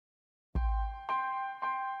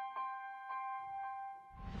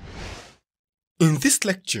In this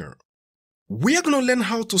lecture, we are going to learn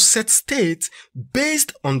how to set state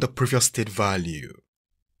based on the previous state value.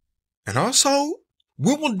 And also,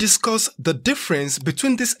 we will discuss the difference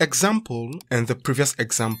between this example and the previous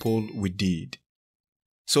example we did.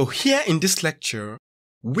 So here in this lecture,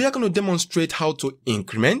 we are going to demonstrate how to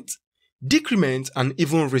increment, decrement, and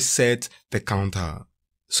even reset the counter.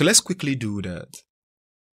 So let's quickly do that.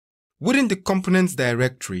 Within the components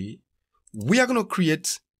directory, we are going to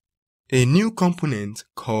create a new component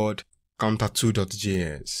called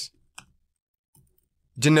counter2.js.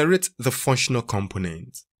 Generate the functional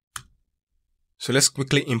component. So let's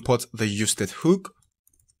quickly import the useState hook.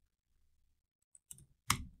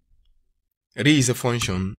 It is a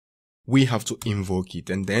function. We have to invoke it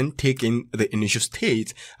and then take in the initial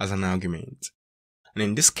state as an argument. And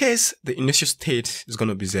in this case, the initial state is going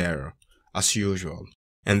to be 0 as usual.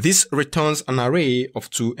 And this returns an array of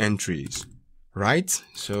 2 entries, right?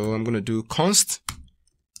 So I'm going to do const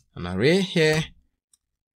an array here.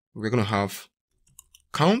 We're going to have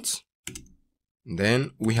count. And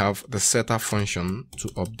then we have the setter function to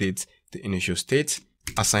update the initial state.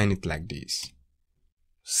 Assign it like this.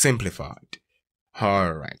 Simplified.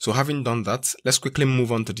 Alright, so having done that, let's quickly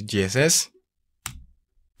move on to the GSS.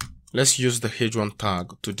 Let's use the h1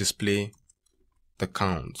 tag to display the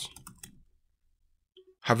count.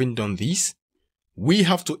 Having done this, we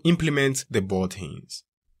have to implement the buttons.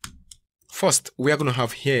 First, we are going to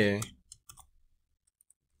have here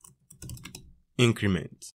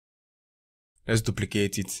increment. Let's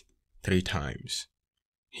duplicate it 3 times.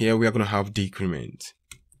 Here we are going to have decrement.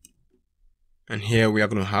 And here we are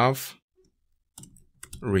going to have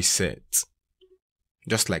reset.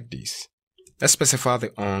 Just like this. Let's specify the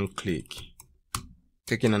onClick.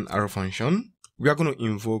 Taking an arrow function, we are going to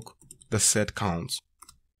invoke the set count.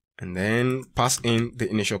 And then pass in the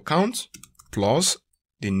initial count plus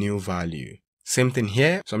the new value. Same thing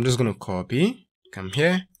here. So I'm just going to copy, come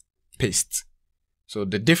here, paste. So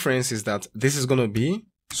the difference is that this is going to be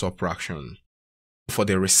subtraction. For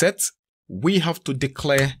the reset, we have to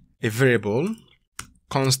declare a variable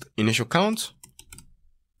const initial count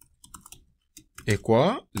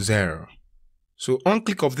equal 0. So on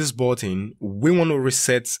click of this button, we want to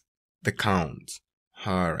reset the count.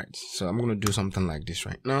 Alright, so I'm going to do something like this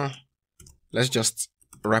right now. Let's just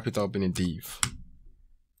wrap it up in a div.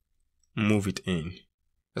 Move it in.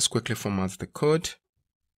 Let's quickly format the code.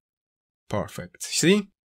 Perfect. See?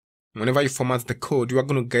 Whenever you format the code, you are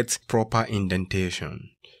going to get proper indentation.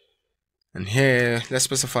 And here, let's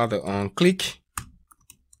specify the onClick.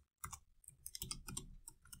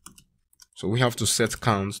 So we have to set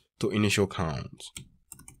count to initial count.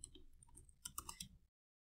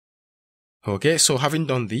 Okay, so having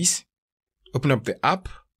done this, open up the app,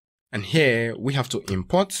 and here we have to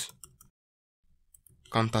import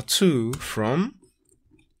counter2 from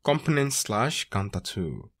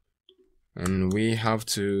component/counter2. And we have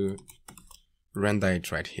to render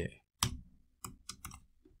it right here.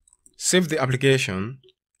 Save the application.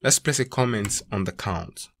 Let's place a comment on the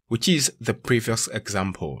count, which is the previous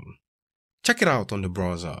example. Check it out on the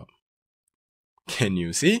browser. Can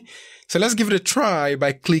you see? So let's give it a try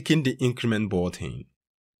by clicking the increment button.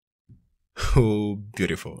 Oh,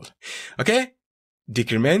 beautiful. Okay?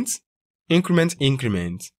 Decrement, increment,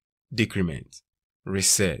 increment, decrement,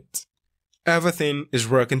 reset. Everything is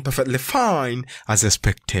working perfectly fine as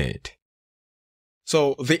expected.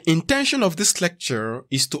 So the intention of this lecture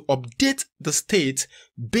is to update the state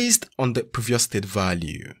based on the previous state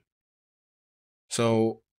value.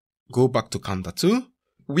 So go back to counter2.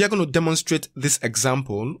 We are going to demonstrate this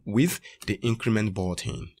example with the increment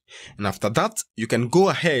button. And after that, you can go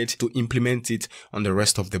ahead to implement it on the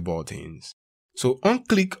rest of the buttons. So on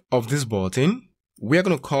click of this button, we are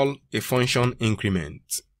going to call a function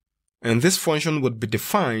increment. And this function would be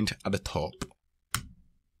defined at the top.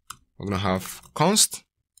 We're going to have const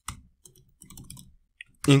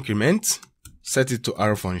increment, set it to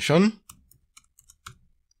arrow function.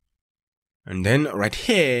 And then right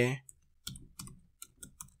here,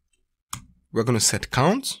 we're going to set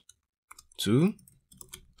count to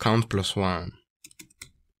count plus 1.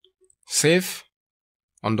 Save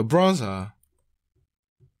on the browser,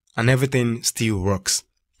 and everything still works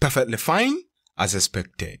perfectly fine as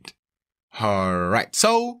expected. Alright,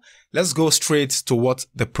 so let's go straight to what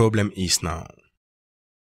the problem is now.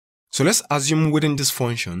 So let's assume within this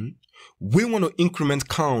function, we want to increment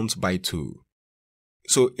count by 2.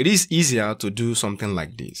 So it is easier to do something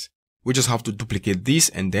like this. We just have to duplicate this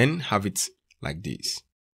and then have it like this.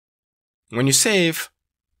 When you save,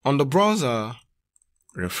 on the browser,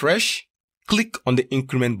 refresh, click on the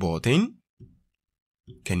increment button.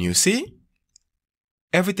 Can you see?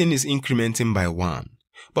 everything is incrementing by 1.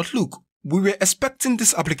 But look, we were expecting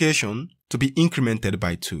this application to be incremented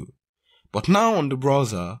by 2. But now on the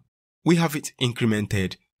browser, we have it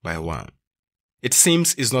incremented by 1. It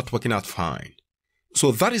seems it's not working out fine.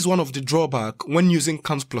 So that is one of the drawbacks when using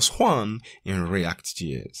count plus 1 in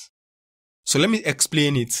React.js. So let me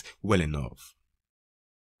explain it well enough.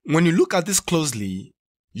 When you look at this closely,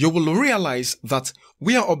 you will realize that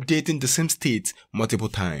we are updating the same state multiple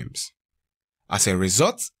times. As a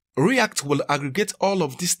result, React will aggregate all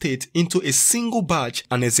of this state into a single batch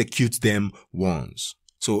and execute them once.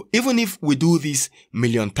 So even if we do this a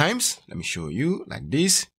million times, let me show you like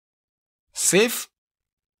this, save,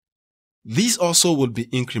 these also will be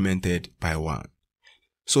incremented by 1.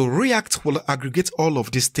 So React will aggregate all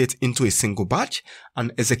of this state into a single batch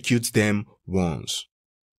and execute them once.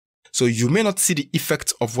 So you may not see the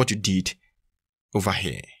effect of what you did over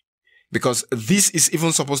here, because this is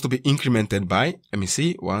even supposed to be incremented by, let me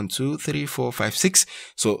see, 1, 2, 3, 4, 5, 6.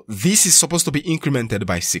 So this is supposed to be incremented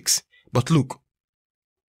by 6. But look,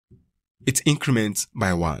 it increments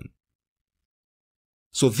by 1.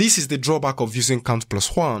 So this is the drawback of using count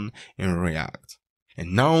plus 1 in React.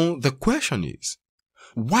 And now the question is,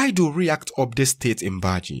 why do React update state in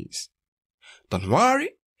batches? Don't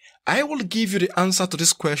worry, I will give you the answer to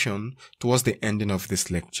this question towards the ending of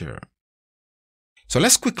this lecture. So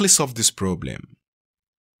let's quickly solve this problem.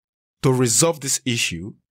 To resolve this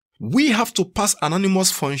issue, we have to pass an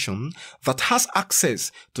anonymous function that has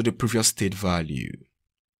access to the previous state value.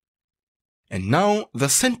 And now the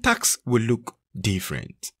syntax will look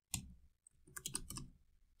different.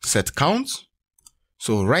 Set count.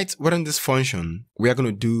 So right within this function, we are going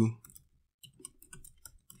to do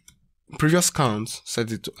previous count,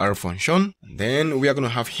 set it to our function. And then we are going to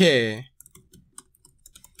have here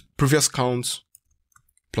previous count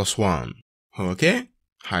plus 1. Okay,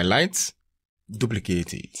 highlight,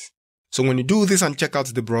 duplicate it. So when you do this and check out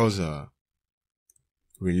the browser,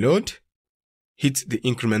 reload, hit the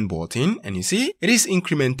increment button, and you see it is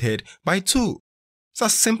incremented by 2. It's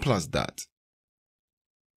as simple as that.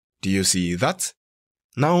 Do you see that?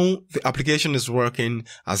 Now the application is working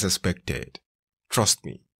as expected. Trust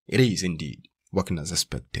me, it is indeed working as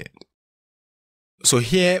expected. So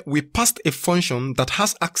here we passed a function that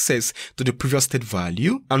has access to the previous state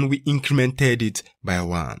value and we incremented it by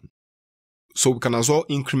 1. So we can as well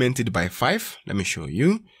increment it by 5. Let me show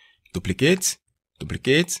you. Duplicate,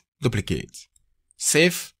 duplicate, duplicate.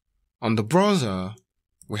 Save. On the browser,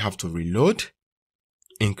 we have to reload,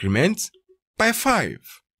 increment by 5.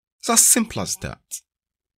 It's as simple as that.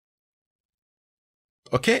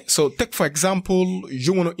 Okay, so take for example,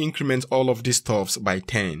 you want to increment all of these stuffs by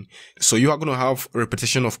 10. So you are going to have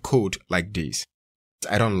repetition of code like this.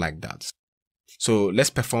 I don't like that. So let's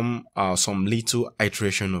perform some little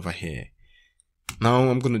iteration over here. Now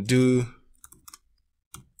I'm going to do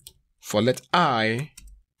for let I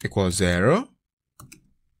equals 0,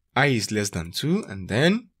 I is less than 2, and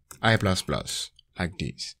then I plus plus like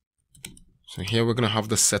this. So here we're going to have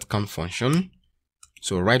the set count function.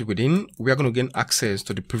 So right within, we are going to gain access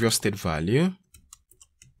to the previous state value.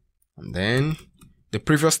 And then the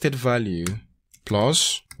previous state value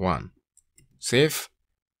plus 1. Save.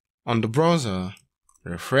 On the browser,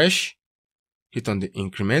 refresh. Hit on the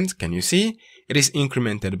increment. Can you see? It is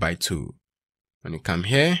incremented by 2. When you come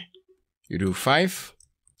here, you do 5.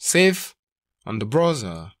 Save. On the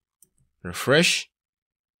browser, refresh.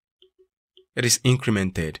 It is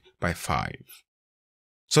incremented by 5.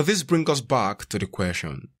 So this brings us back to the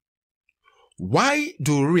question, why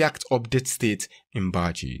do React update state in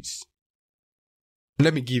batches?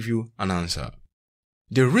 Let me give you an answer.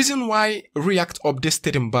 The reason why React updates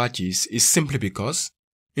state in batches is simply because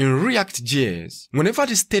in React.js, whenever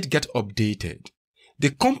the state gets updated,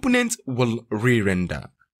 the component will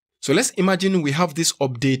re-render. So let's imagine we have this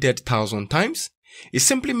updated 1,000 times. It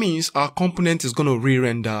simply means our component is going to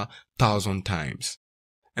re-render 1,000 times.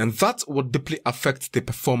 And that would deeply affect the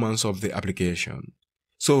performance of the application.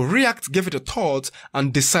 So React gave it a thought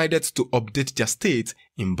and decided to update their state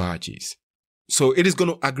in batches. So it is going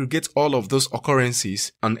to aggregate all of those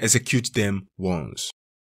occurrences and execute them once.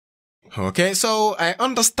 Okay, so I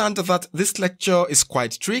understand that this lecture is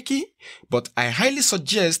quite tricky, but I highly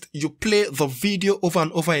suggest you play the video over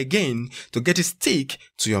and over again to get it stick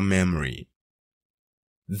to your memory.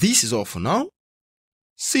 This is all for now.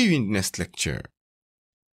 See you in the next lecture.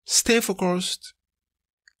 Stay focused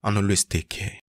and always take care.